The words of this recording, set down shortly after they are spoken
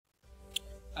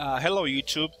Hello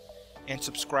YouTube and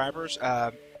subscribers.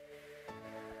 I'm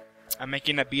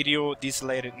making a video this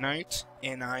late at night,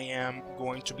 and I am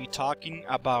going to be talking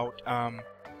about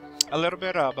a little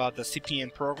bit about the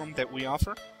CPN program that we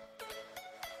offer.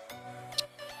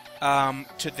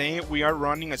 Today we are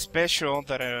running a special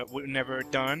that we've never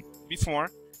done before,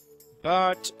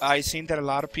 but I seen that a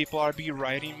lot of people are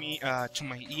writing me to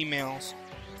my emails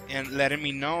and letting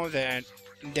me know that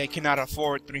they cannot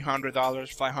afford $300,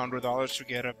 $500 to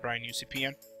get a brand new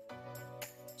CPN.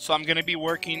 So I'm going to be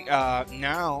working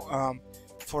now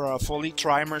for a fully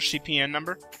tri-merge CPN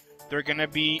number. They're going to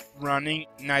be running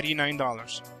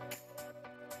 $99.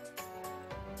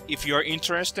 If you're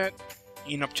interested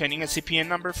in obtaining a CPN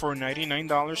number for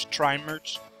 $99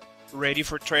 tri-merge ready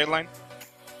for trade line,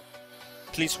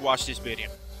 please watch this video.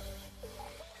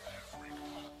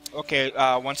 Okay,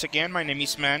 once again, my name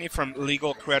is Manny from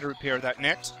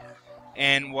legalcreditrepair.net,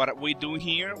 and what we do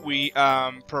here, we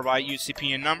provide you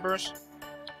CPN numbers,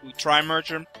 we tri-merge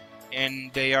them, and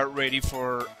they are ready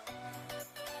for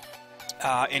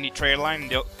any trade line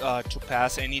to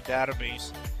pass any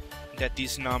database that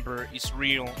this number is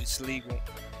real, is legal.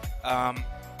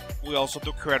 We also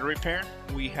do credit repair.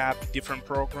 We have different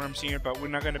programs here, but we're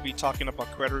not going to be talking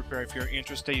about credit repair. If you're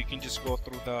interested, you can just go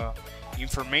through the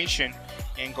information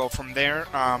and go from there.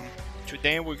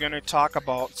 Today we're going to talk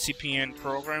about CPN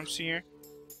programs here.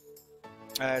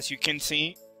 As you can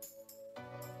see,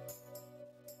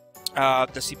 the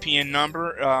CPN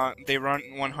number, they run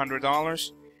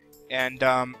 $100, and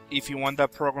if you want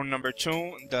that program number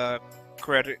 2, the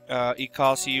credit it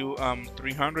costs you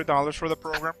 $300 for the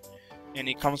program, and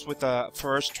it comes with a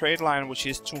first trade line, which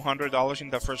is $200 in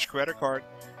the first credit card,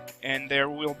 and there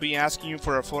will be asking you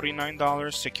for a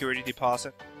 $49 security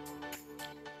deposit.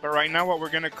 But right now what we're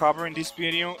going to cover in this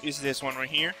video is this one right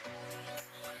here.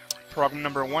 Program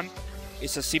number 1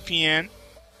 is a CPN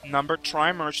number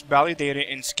tri-merge validated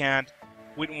and scanned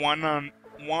with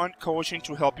one-on-one coaching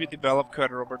to help you develop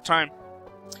credit over time.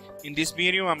 In this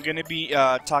video I'm going to be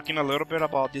talking a little bit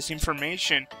about this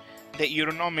information that you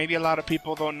don't know. Maybe a lot of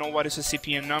people don't know what is a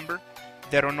CPN number.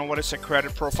 They don't know what is a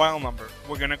credit profile number.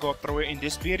 We're going to go through it in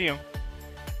this video,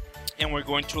 and we're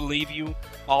going to leave you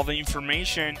all the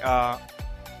information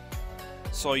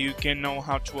so you can know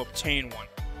how to obtain one.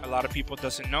 A lot of people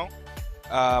doesn't know.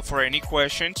 For any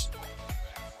questions,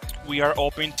 we are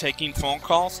open taking phone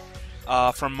calls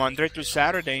from Monday to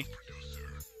Saturday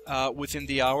within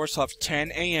the hours of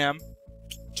 10 a.m.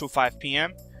 to 5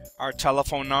 p.m. Our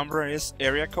telephone number is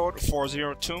area code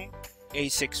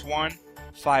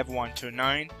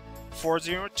 402-861-5129,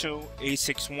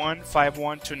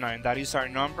 402-861-5129. That is our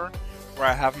number, where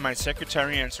I have my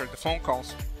secretary answer the phone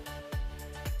calls.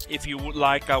 If you would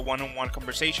like a one-on-one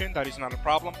conversation, that is not a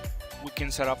problem. We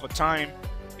can set up a time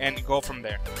and go from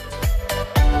there.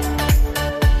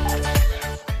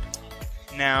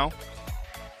 Now,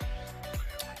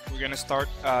 we're going to start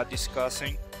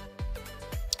discussing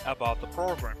about the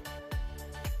program.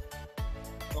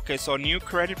 Okay, so new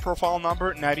credit profile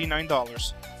number,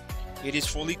 $99. It is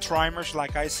fully tri-merge,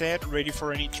 like I said, ready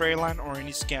for any trade line or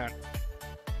any scan.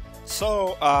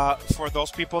 So for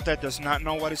those people that does not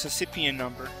know what is a CPN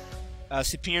number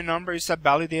is a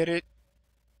validated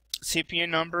CPN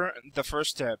number. The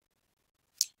first step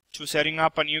to setting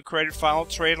up a new credit file,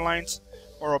 trade lines,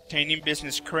 or obtaining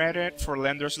business credit for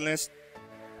lenders list.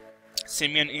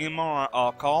 Send me an email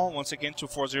or call once again to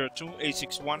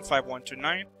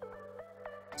 402-861-5129.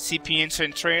 CPNs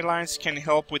and trade lines can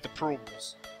help with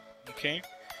approvals. Okay,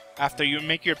 after you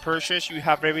make your purchase, you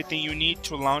have everything you need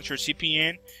to launch your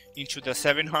CPN into the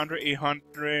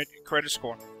 700-800 credit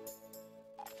score.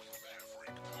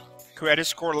 Credit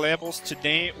score levels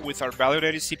today with our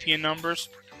validated CPN numbers.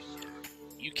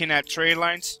 You can add trade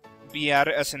lines, be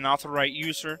added as an authorized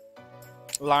user,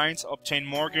 lines, obtain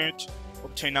mortgage,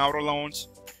 obtain auto loans,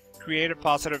 create a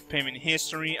positive payment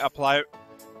history, apply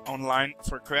online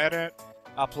for credit,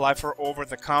 apply for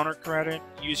over-the-counter credit,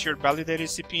 use your validated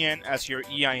CPN as your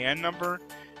EIN number,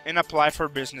 and apply for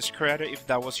business credit if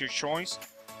that was your choice.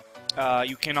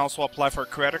 You can also apply for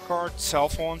credit cards, cell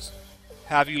phones,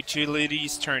 have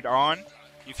utilities turned on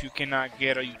if you cannot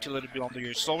get a utility bill under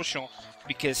your social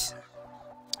because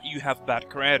you have bad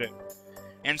credit,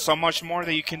 and so much more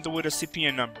that you can do with a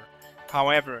CPN number.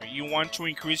 However, you want to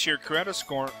increase your credit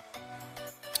score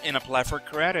and apply for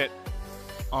credit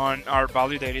on our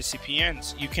validated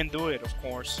CPNs. You can do it, of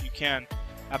course, you can.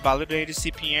 A validated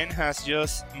CPN has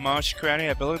just much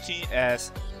credibility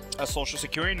as a social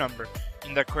security number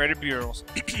in the credit bureaus,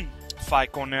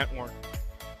 FICO network.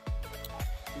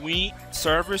 We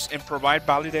service and provide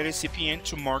validated CPN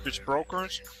to mortgage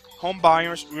brokers, home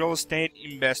buyers, real estate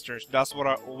investors. That's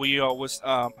what we always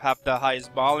have the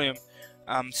highest volume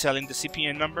selling the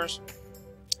CPN numbers.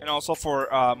 And also for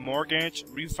mortgage,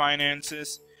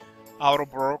 refinances, auto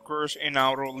brokers, and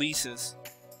auto leases.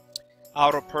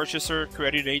 Auto purchaser,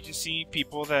 credit agency,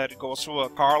 people that go to a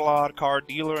car lot, car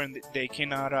dealer, and they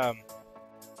cannot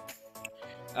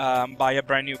buy a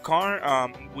brand new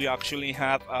car. We actually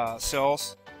have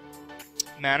sales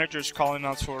managers calling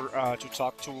us for to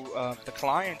talk to the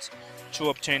clients to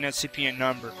obtain a CPN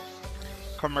number.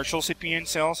 Commercial CPN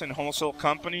sales and wholesale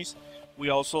companies. We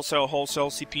also sell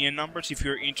wholesale CPN numbers. If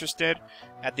you're interested,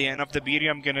 at the end of the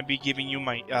video, I'm going to be giving you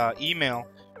my email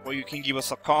where you can give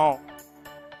us a call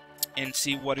and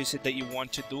see what is it that you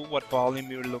want to do, what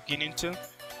volume you're looking into.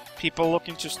 People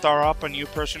looking to start up a new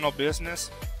personal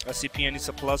business, a CPN is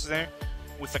a plus there.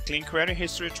 With a clean credit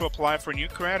history to apply for new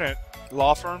credit,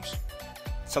 law firms,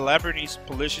 celebrities,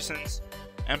 politicians,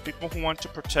 and people who want to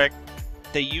protect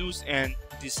the use and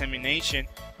dissemination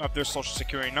of their social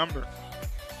security number.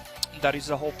 That is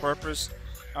the whole purpose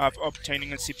of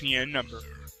obtaining a CPN number.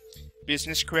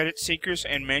 Business credit seekers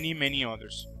and many, many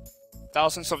others.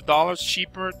 Thousands of dollars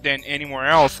cheaper than anywhere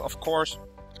else. Of course,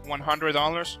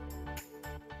 $100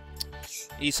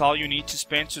 is all you need to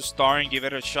spend to start and give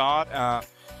it a shot.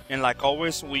 And like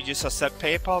always, we just accept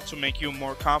PayPal to make you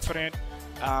more confident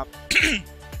that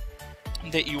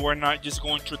you are not just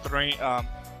going to throw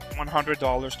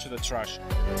 $100 to the trash.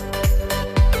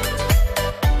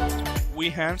 We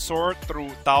hand sort through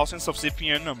thousands of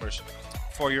CPN numbers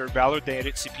for your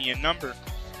validated CPN number.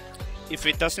 If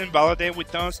it doesn't validate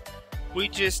with us, we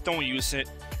just don't use it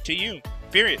to you,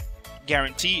 period.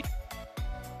 Guaranteed.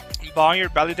 Buy your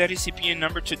validated CPN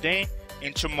number today,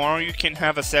 and tomorrow you can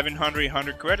have a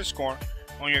 700-800 credit score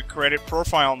on your credit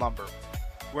profile number.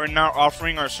 We're now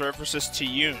offering our services to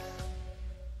you.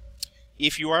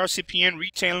 If you are a CPN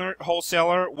retailer,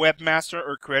 wholesaler, webmaster,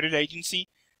 or credit agency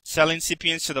selling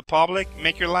CPNs to the public,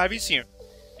 make your life easier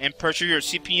and purchase your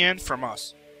CPN from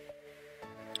us.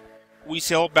 We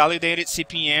sell validated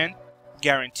CPN,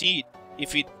 guaranteed.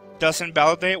 If it doesn't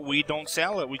validate, we don't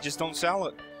sell it. We just don't sell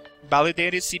it.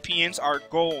 Validated CPNs are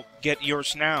gold. Get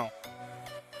yours now.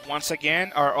 Once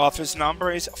again, our office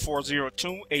number is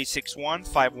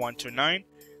 402-861-5129.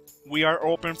 We are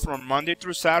open from Monday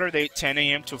through Saturday, 10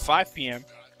 a.m. to 5 p.m.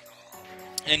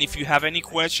 And if you have any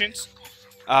questions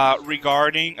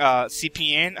regarding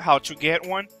CPN, how to get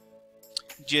one,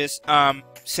 just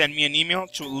send me an email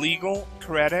to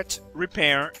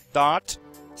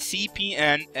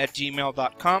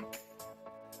legalcreditrepair.cpn@gmail.com.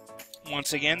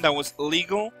 Once again, that was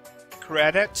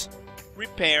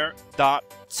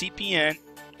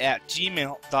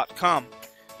legalcreditrepair.cpn@gmail.com.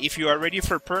 If you are ready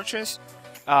for purchase,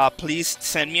 please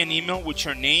send me an email with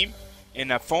your name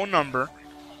and a phone number,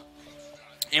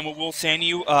 and we will send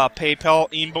you a PayPal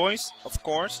invoice, of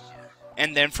course.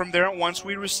 And then from there, once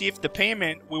we receive the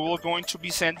payment, we will going to be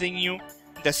sending you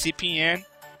the CPN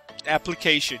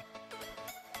application.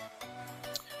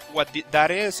 What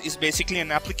that is basically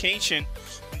an application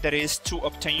that is to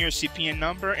obtain your CPN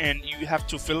number, and you have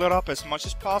to fill it up as much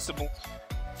as possible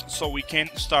so we can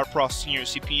start processing your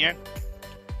CPN.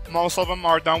 Most of them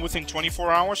are done within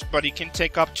 24 hours, but it can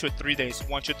take up to 3 days,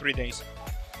 1 to 3 days.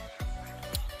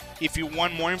 If you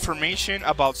want more information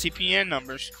about CPN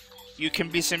numbers, you can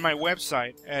visit my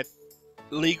website at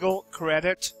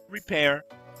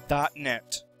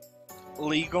legalcreditrepair.net.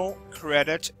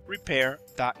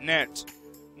 legalcreditrepair.net.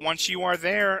 Once you are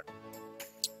there,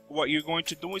 what you're going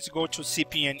to do is go to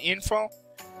CPN info,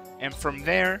 and from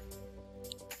there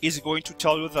is going to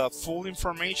tell you the full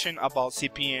information about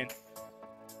CPN.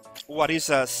 What is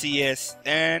a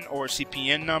CSN or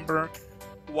CPN number?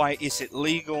 Why is it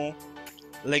legal?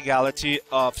 Legality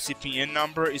of CPN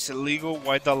number. Is it legal?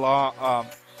 Why the law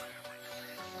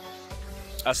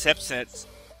accepts it?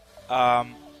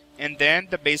 And then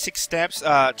the basic steps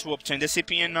to obtain the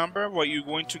CPN number. What you're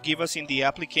going to give us in the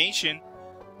application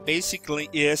basically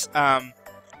is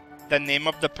the name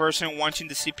of the person wanting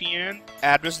the CPN,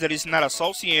 address that is not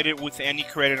associated with any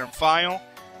credit on file,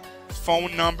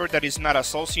 phone number that is not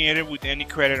associated with any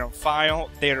credit on file,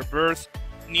 date of birth,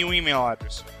 new email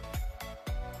address.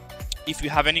 If you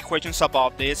have any questions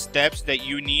about these steps that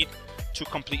you need to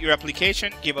complete your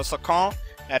application, give us a call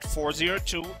at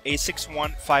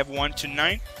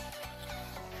 402-861-5129.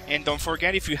 And don't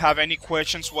forget, if you have any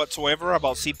questions whatsoever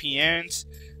about CPNs,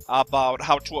 about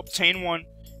how to obtain one,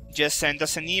 just send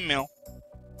us an email,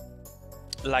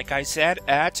 like I said,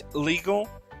 at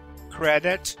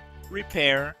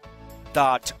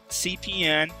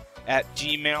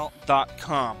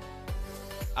legalcreditrepair.cpn@gmail.com.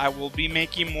 I will be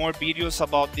making more videos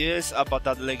about this, about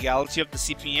the legality of the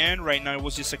CPN. Right now it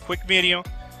was just a quick video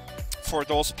for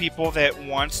those people that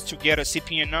wants to get a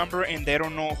CPN number and they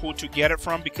don't know who to get it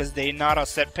from because they not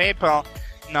accept PayPal.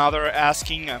 Now they're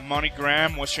asking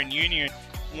MoneyGram, Western Union.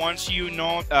 Once you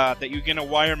know that you're gonna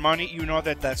wire money, you know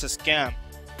that that's a scam.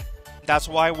 That's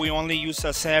why we only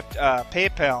accept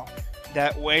PayPal.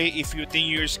 That way, if you think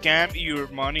you're scammed, your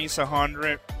money is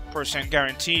 100%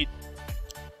 guaranteed.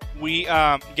 We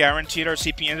guaranteed our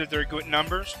CPNs that they're good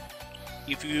numbers.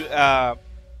 If you have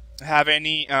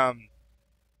any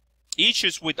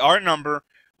issues with our number,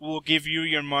 we'll give you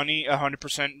your money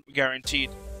 100%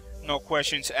 guaranteed. No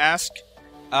questions asked.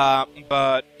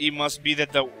 But it must be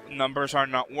that the numbers are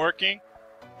not working,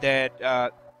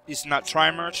 that it's not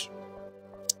tri-merge,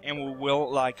 and we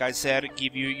will, like I said,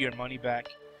 give you your money back.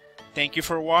 Thank you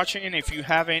for watching, and if you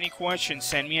have any questions,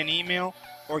 send me an email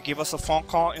or give us a phone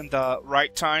call in the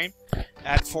right time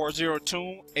at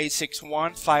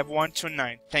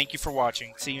 402-861-5129. Thank you for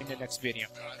watching. See you in the next video.